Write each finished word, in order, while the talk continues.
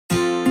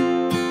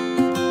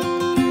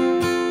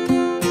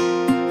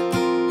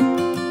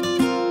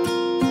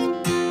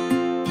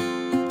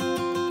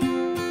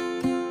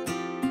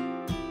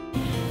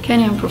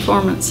Canine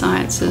Performance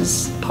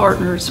Sciences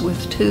partners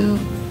with two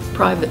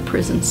private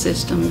prison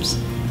systems,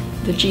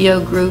 the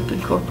GEO Group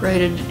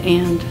Incorporated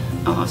and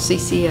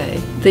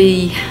CCA.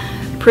 The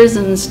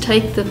prisons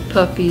take the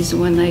puppies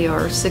when they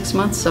are 6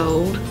 months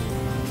old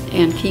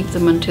and keep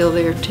them until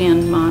they're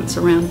 10 months,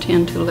 around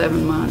 10 to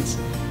 11 months.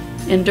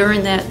 And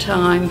during that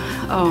time,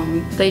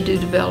 they do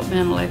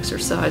developmental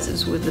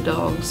exercises with the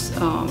dogs,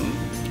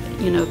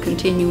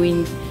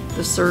 continuing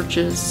the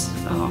searches.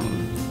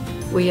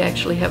 We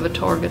actually have a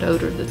target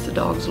odor that the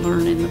dogs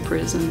learn in the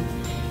prison.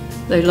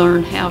 They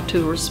learn how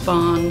to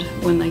respond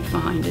when they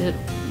find it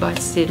by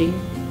sitting.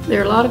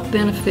 There are a lot of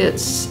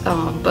benefits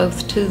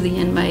both to the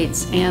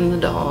inmates and the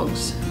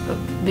dogs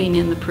of being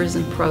in the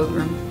prison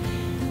program.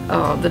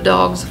 The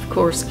dogs, of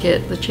course,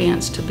 get the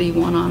chance to be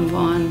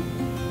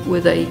one-on-one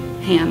with a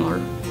handler.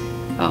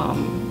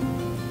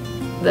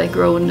 They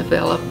grow and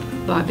develop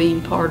by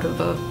being part of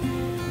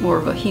more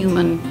of a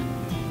human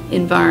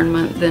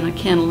environment than a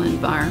kennel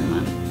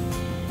environment.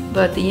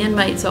 But the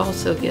inmates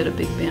also get a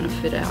big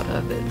benefit out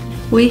of it.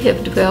 We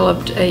have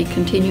developed a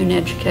continuing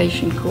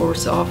education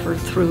course offered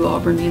through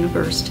Auburn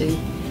University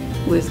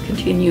with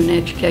continuing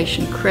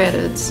education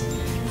credits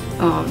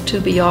to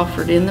be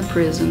offered in the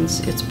prisons.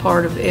 It's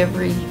part of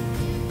every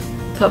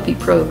puppy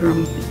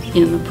program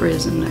in the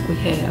prison that we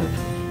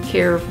have.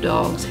 Care of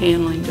dogs,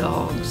 handling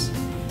dogs,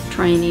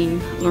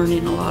 training,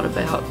 learning a lot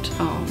about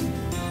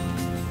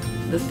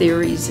the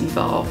theories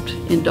involved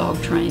in dog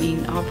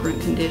training,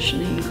 operant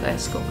conditioning,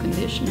 classical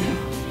conditioning.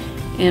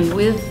 And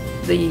with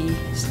the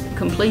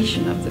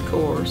completion of the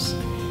course,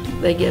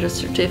 they get a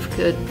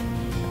certificate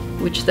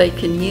which they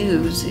can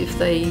use if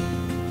they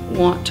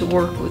want to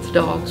work with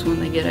dogs when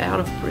they get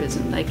out of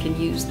prison. They can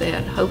use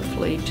that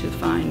hopefully to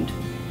find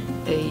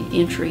an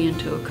entry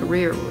into a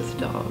career with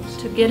dogs.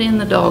 To get in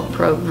the dog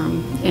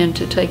program and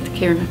to take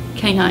the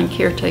canine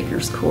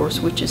caretakers course,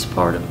 which is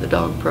part of the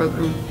dog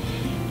program,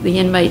 the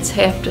inmates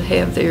have to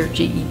have their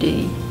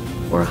GED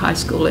or a high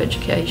school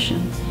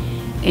education.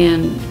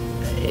 And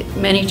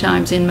many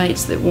times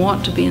inmates that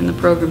want to be in the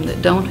program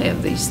that don't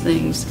have these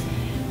things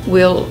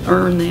will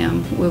earn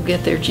them, will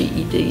get their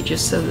GED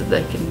just so that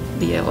they can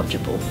be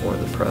eligible for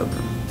the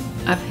program.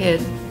 I've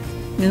had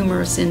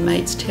numerous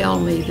inmates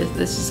tell me that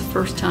this is the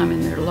first time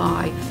in their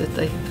life that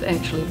they've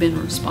actually been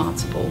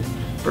responsible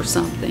for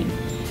something.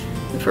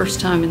 The first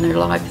time in their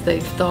life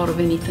they've thought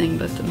of anything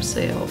but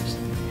themselves.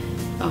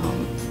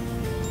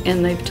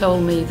 And they've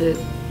told me that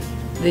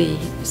the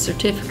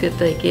certificate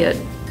they get,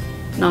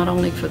 not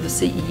only for the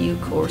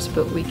CEU course,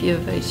 but we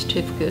give a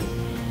certificate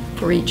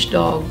for each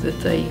dog that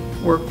they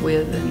work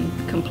with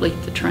and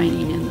complete the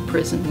training in the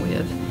prison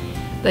with.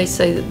 They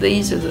say that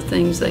these are the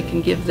things they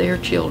can give their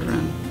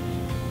children,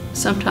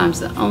 sometimes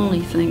the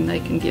only thing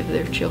they can give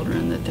their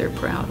children that they're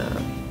proud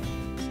of.